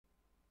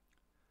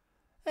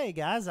Hey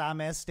guys, I'm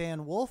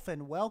Sdanwolf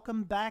and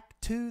welcome back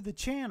to the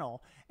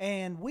channel.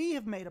 And we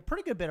have made a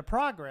pretty good bit of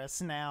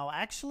progress now,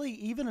 actually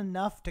even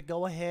enough to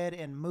go ahead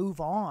and move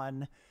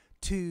on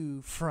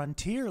to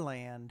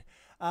Frontierland.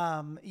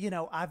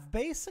 I've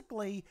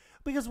basically,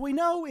 because we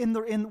know in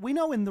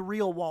the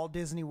real Walt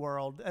Disney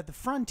World, at the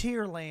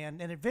Frontierland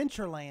and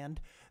Adventureland,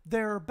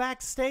 their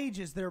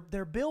backstages,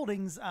 their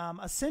buildings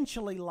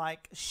essentially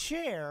like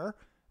share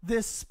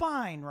this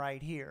spine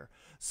right here.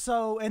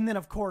 So, and then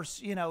of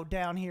course,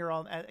 down here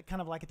on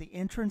kind of like at the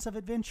entrance of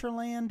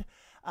Adventureland,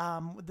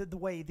 the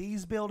way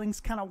these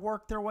buildings kind of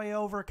work their way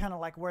over, kind of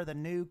like where the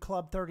new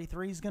Club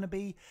 33 is going to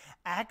be,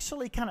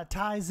 actually kind of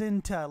ties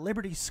into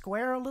Liberty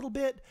Square a little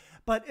bit.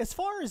 But as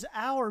far as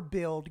our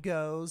build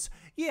goes,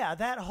 yeah,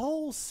 that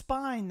whole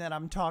spine that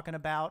I'm talking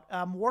about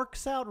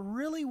works out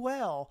really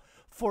well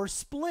for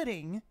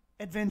splitting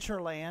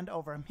Adventureland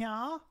over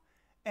here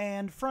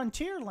and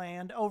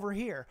Frontierland over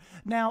here.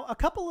 Now, a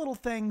couple little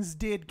things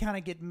did kind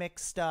of get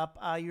mixed up.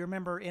 You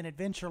remember in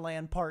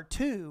Adventureland Part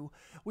 2,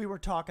 we were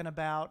talking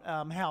about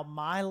how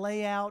my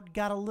layout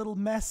got a little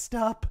messed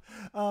up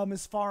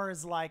as far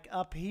as like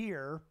up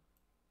here.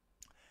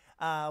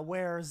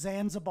 Where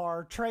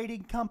Zanzibar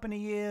Trading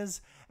Company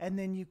is, and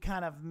then you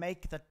kind of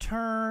make the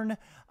turn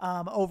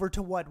over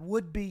to what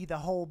would be the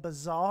whole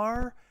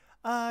bazaar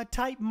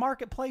type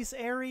marketplace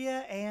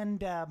area, and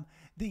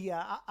the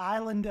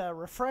island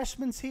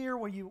refreshments here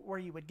where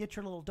you would get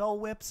your little Dole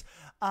Whips.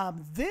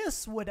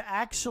 This would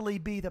actually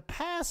be the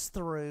pass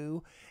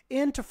through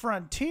into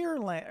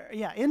Frontierland,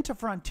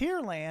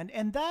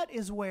 and that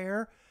is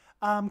where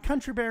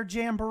Country Bear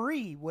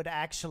Jamboree would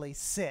actually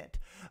sit.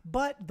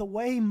 But the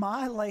way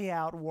my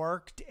layout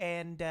worked,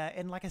 and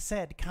like I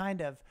said,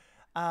 kind of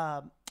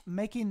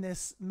making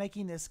this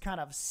kind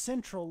of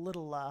central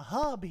little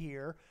hub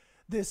here,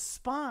 this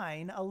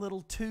spine a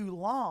little too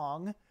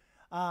long,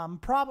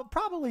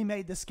 probably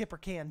made the Skipper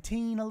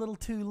Canteen a little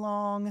too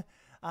long,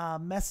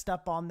 messed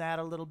up on that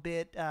a little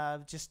bit,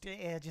 just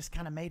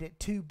kind of made it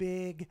too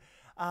big.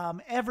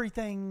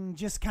 Everything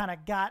just kind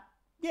of got,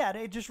 yeah,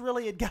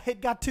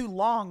 it got too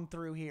long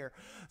through here.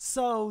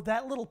 So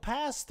that little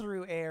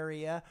pass-through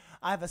area,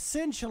 I've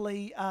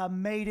essentially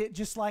made it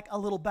just like a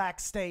little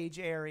backstage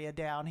area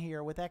down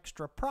here with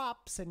extra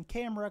props and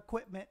camera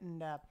equipment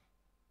and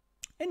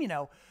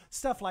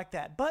stuff like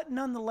that. But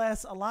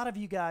nonetheless, a lot of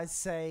you guys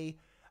say,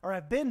 or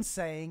have been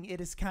saying, it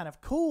is kind of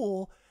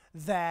cool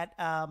that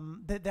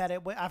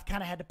I've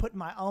kind of had to put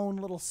my own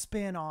little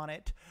spin on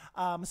it,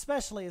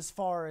 especially as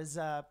far as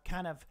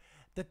kind of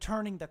the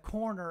turning the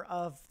corner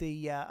of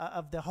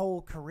the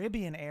whole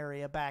Caribbean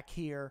area back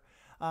here.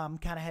 Kind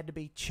of had to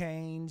be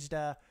changed.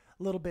 A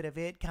little bit of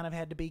it kind of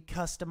had to be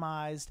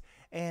customized,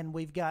 and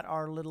we've got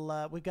our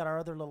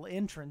other little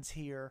entrance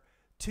here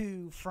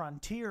to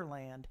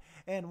Frontierland.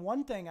 And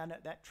one thing I know,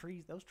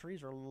 those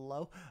trees are a little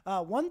low.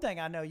 One thing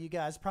I know you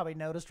guys probably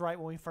noticed right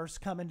when we first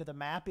come into the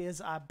map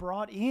is I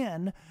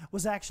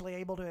was actually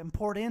able to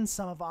import in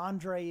some of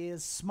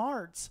Andre's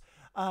Smart's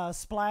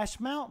Splash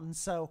Mountain.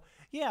 So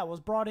yeah, was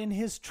brought in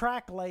his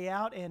track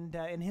layout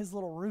and his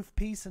little roof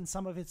piece and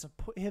some of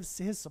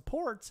his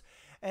supports,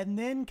 and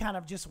then kind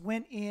of just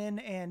went in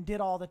and did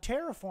all the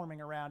terraforming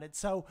around it.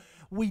 So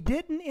we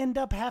didn't end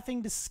up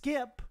having to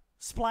skip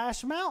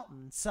Splash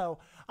Mountain. So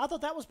I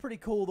thought that was pretty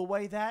cool the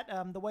way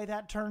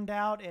that turned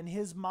out and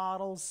his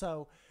models.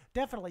 So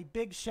definitely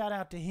big shout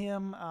out to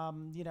him.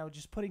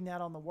 Just putting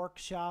that on the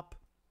workshop,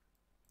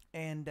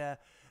 and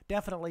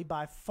definitely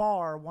by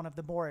far one of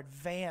the more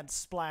advanced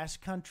Splash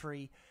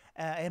Country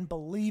and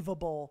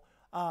believable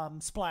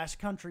Splash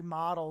Country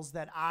models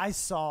that I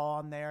saw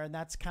on there, and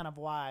that's kind of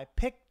why I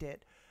picked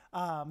it.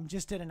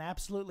 Just did an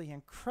absolutely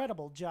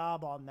incredible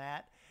job on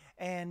that.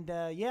 And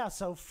yeah,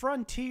 so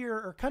Frontier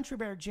or Country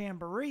Bear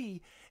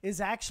Jamboree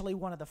is actually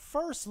one of the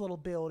first little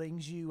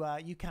buildings you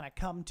kind of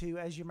come to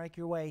as you make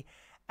your way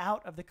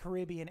out of the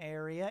Caribbean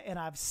area. And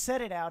I've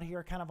set it out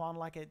here kind of on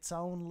like its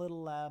own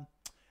little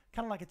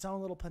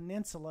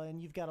peninsula,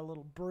 and you've got a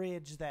little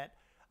bridge that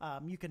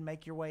you can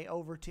make your way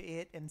over to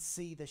it and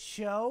see the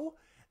show.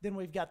 Then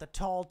we've got the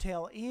Tall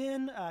Tale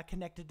Inn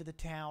connected to the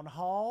town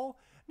hall.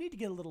 Need to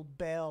get a little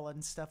bell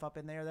and stuff up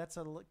in there. That's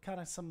a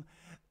kind of some.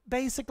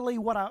 Basically,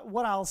 what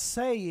I'll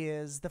say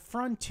is the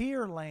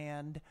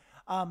Frontierland.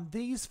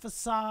 These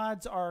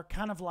facades are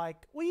kind of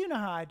like, well, you know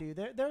how I do.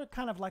 They're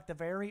kind of like the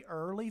very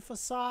early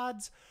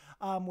facades,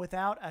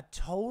 without a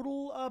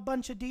total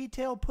bunch of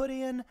detail put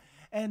in.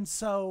 And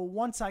so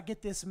once I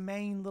get this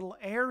main little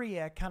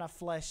area kind of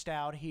fleshed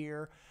out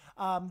here,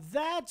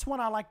 that's when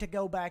I like to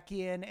go back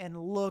in and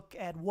look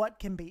at what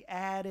can be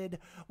added,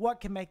 what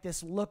can make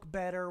this look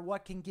better,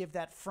 what can give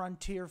that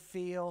frontier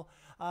feel.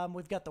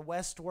 We've got the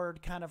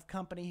Westward kind of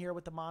company here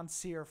with the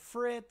Monsieur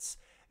Fritz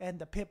and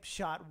the Pip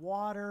Shot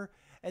Water.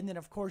 And then,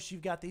 of course,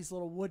 you've got these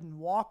little wooden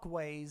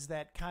walkways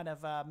that kind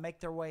of make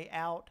their way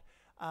out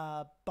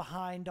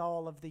behind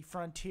all of the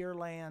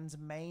Frontierland's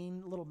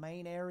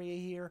main area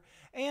here,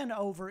 and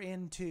over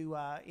into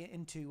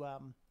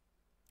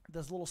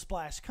this little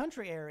splash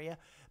country area,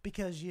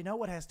 because you know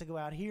what has to go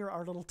out here,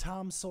 our little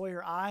Tom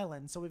Sawyer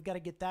Island. So we've got to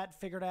get that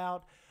figured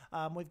out.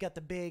 We've got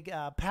the big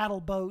paddle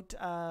boat,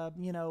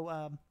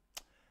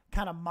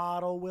 kind of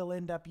model we'll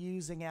end up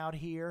using out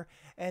here.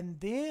 And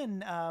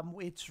then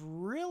it's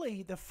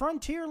really the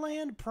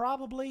Frontierland,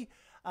 probably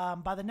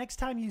by the next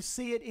time you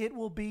see it, it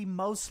will be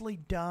mostly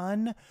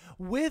done,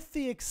 with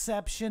the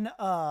exception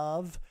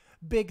of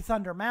Big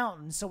Thunder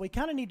Mountain. So we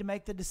kind of need to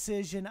make the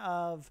decision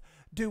of,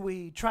 do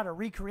we try to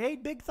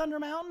recreate Big Thunder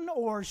Mountain,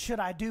 or should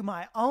I do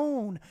my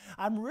own?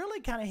 I'm really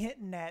kind of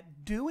hinting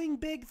at doing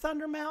Big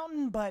Thunder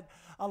Mountain, but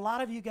a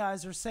lot of you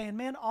guys are saying,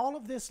 man, all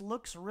of this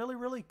looks really,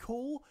 really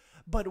cool,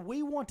 but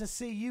we want to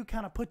see you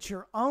kind of put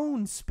your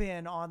own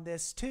spin on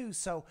this too.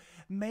 So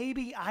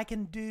maybe I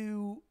can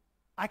do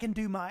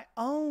my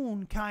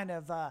own kind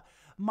of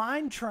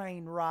mine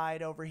train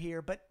ride over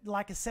here, but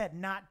like I said,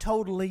 not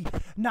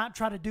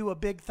try to do a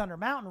Big Thunder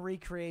Mountain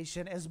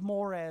recreation, as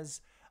more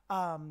as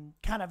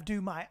kind of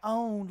do my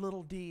own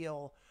little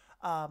deal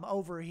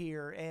over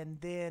here. And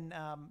then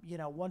you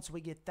know, once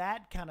we get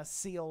that kind of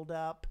sealed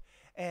up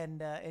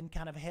and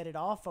kind of headed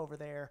off over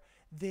there,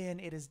 then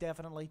it is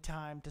definitely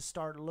time to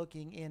start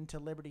looking into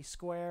Liberty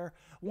Square.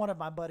 One of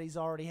my buddies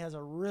already has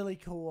a really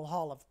cool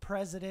Hall of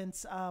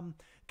Presidents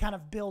kind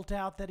of built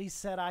out that he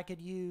said I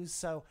could use.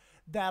 So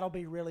that'll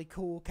be really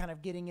cool, kind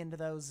of getting into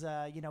those,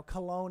 you know,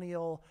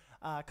 colonial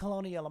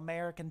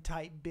American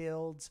type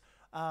builds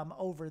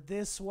over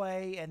this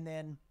way. And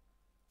then,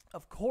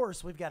 of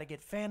course, we've got to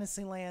get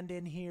Fantasyland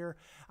in here.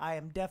 I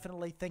am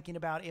definitely thinking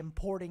about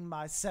importing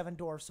my Seven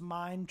Dwarfs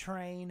mine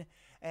train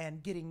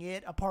and getting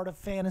it a part of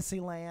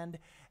Fantasyland.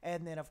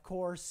 And then, of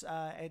course,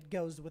 it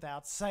goes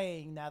without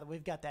saying, now that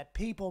we've got that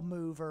people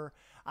mover,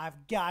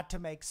 I've got to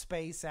make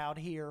space out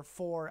here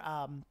for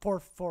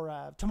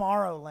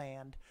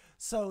Tomorrowland.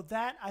 So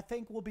that, I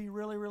think, will be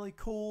really, really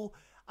cool.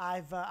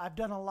 I've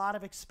done a lot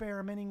of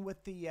experimenting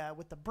with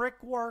the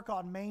brickwork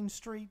on Main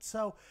Street,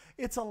 so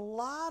it's a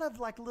lot of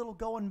like little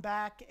going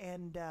back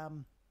and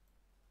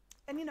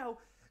you know,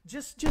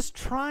 just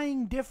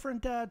trying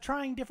different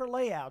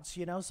layouts,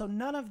 you know. So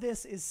none of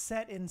this is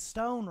set in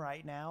stone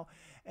right now,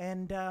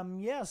 and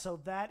yeah, so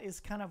that is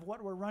kind of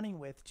what we're running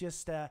with.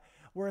 Just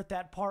we're at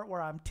that part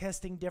where I'm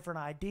testing different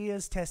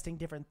ideas, testing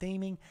different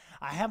theming.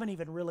 I haven't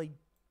even really,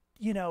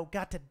 you know,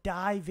 got to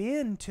dive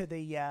into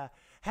the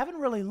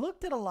haven't really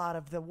looked at a lot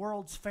of the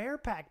World's Fair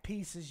Pack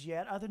pieces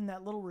yet, other than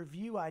that little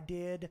review I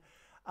did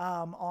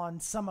on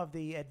some of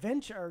the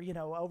adventure, you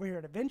know, over here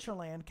at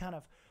Adventureland, kind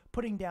of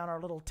putting down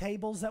our little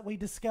tables that we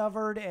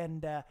discovered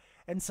and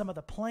some of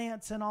the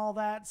plants and all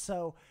that.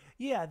 So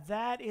yeah,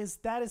 that is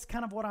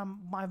kind of what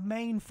my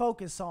main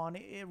focus on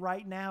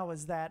right now,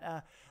 is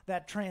that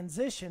that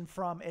transition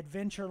from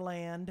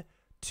Adventureland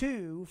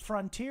to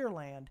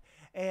Frontierland.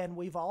 And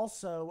we've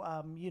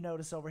also, you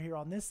notice over here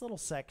on this little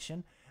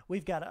section,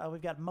 we've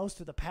got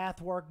most of the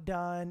path work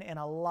done and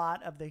a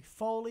lot of the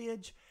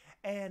foliage.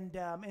 And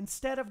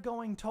instead of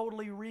going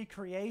totally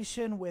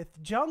recreation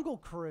with Jungle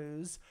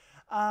Cruise,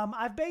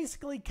 I've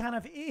basically kind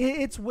of,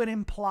 it's when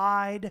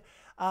implied,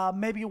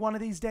 maybe one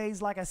of these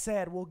days, like I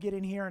said, we'll get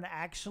in here and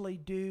actually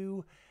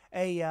do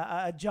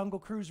a Jungle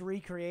Cruise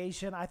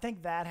recreation. I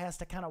think that has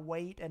to kind of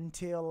wait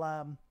until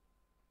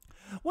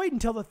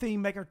the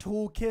Theme Maker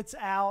toolkit's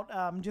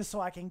out, just so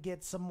I can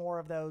get some more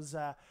of those,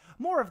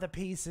 more of the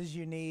pieces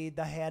you need,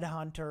 the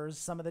headhunters,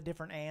 some of the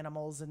different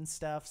animals and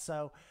stuff.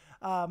 So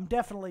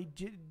definitely,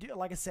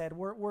 like I said,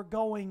 we're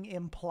going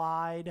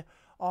implied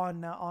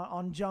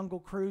on Jungle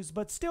Cruise,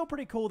 but still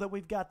pretty cool that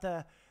we've got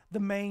the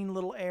main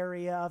little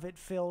area of it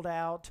filled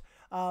out.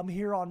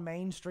 Here on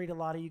Main Street, a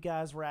lot of you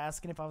guys were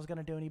asking if I was going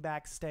to do any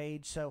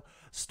backstage, so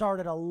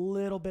started a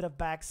little bit of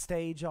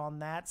backstage on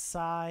that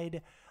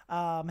side.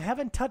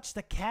 Haven't touched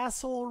the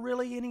castle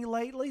really any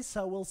lately,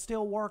 so we'll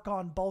still work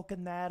on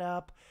bulking that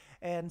up,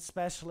 and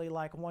especially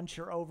like once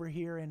you're over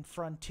here in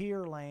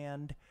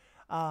Frontierland,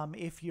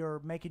 if you're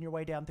making your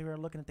way down through here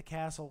looking at the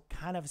castle,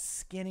 kind of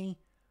skinny,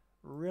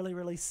 really,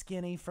 really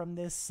skinny from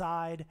this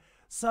side.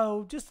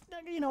 So just,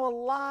 you know, a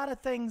lot of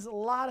things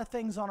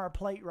on our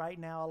plate right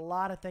now, a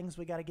lot of things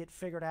we got to get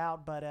figured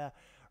out, but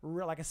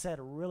like I said,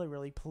 really,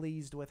 really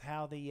pleased with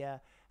how the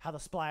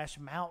Splash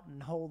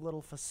Mountain whole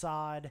little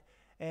facade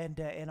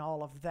and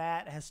all of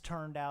that has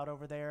turned out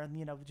over there. And,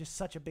 you know, just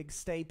such a big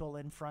staple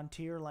in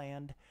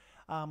Frontierland.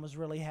 Was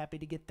really happy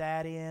to get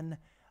that in.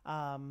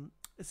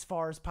 As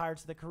far as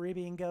Pirates of the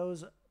Caribbean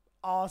goes,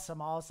 awesome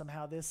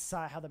how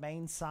the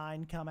main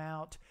sign come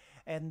out,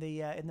 and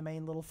in the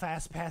main little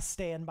fast pass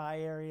standby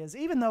areas,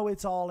 even though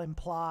it's all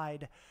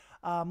implied.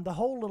 The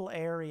whole little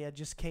area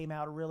just came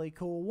out really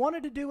cool.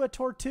 Wanted to do a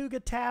Tortuga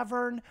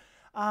Tavern,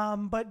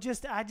 but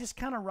I just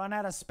kind of run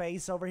out of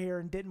space over here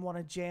and didn't want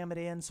to jam it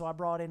in, so I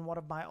brought in one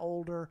of my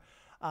older,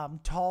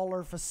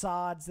 taller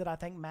facades that I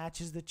think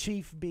matches the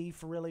Chief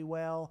Beef really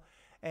well,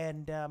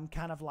 and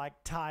kind of like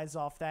ties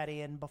off that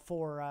end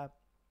before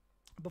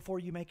before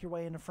you make your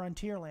way into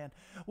Frontierland.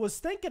 Was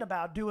thinking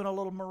about doing a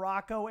little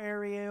Morocco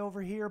area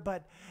over here,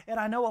 and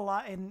I know a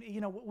lot, and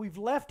you know, we've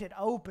left it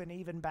open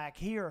even back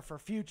here for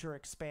future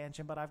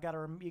expansion, but you got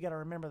to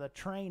remember the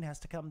train has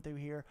to come through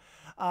here.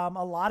 A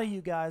lot of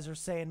you guys are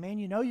saying, man,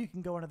 you know, you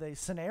can go into the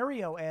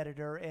scenario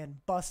editor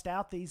and bust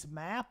out these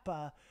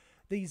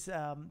these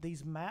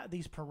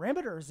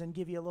perimeters and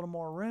give you a little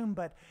more room,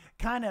 but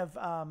kind of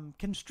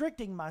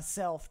constricting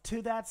myself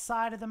to that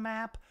side of the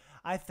map,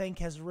 I think,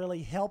 has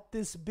really helped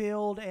this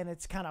build, and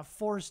it's kind of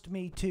forced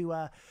me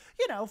to,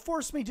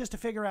 just to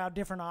figure out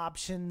different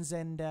options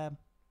and a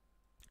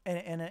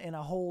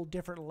whole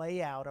different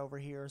layout over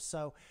here.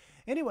 So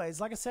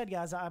anyways, like I said,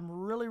 guys, I'm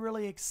really,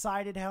 really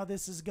excited how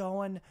this is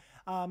going.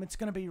 It's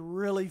going to be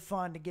really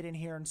fun to get in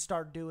here and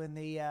start doing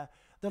the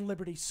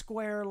Liberty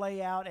Square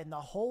layout, and the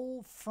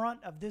whole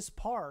front of this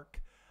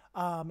park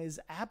is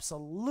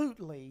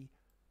absolutely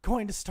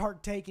going to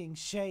start taking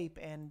shape.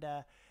 And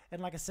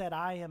like I said,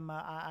 I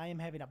am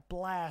having a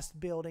blast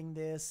building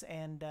this,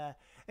 and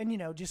you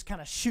know, just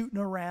kind of shooting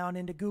around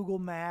into Google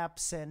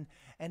Maps and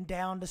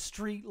down to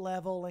street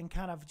level, and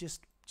kind of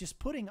just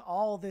putting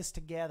all this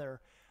together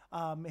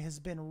has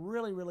been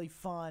really, really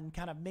fun.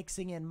 Kind of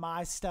mixing in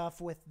my stuff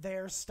with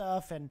their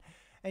stuff, and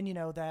you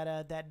know,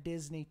 that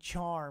Disney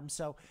charm.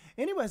 So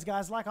anyways,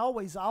 guys, like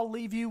always, I'll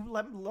leave you.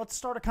 Let's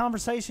start a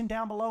conversation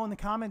down below in the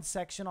comments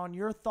section on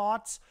your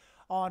thoughts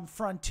on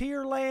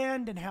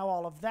Frontierland and how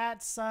all of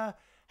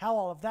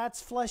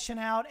that's fleshing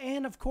out,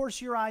 and of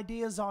course your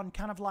ideas on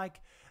kind of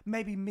like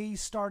maybe me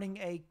starting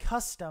a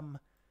custom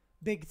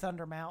Big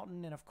Thunder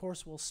Mountain. And of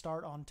course we'll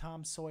start on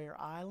Tom Sawyer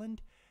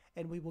Island,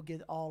 and we will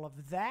get all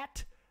of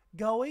that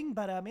going.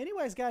 But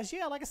anyways, guys,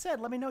 yeah, like I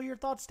said, let me know your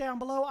thoughts down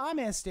below. I'm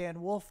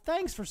Sdanwolf.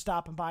 Thanks for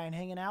stopping by and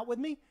hanging out with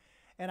me,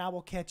 and I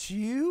will catch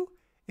you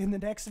in the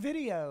next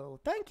video.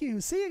 Thank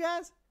you. See you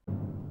guys.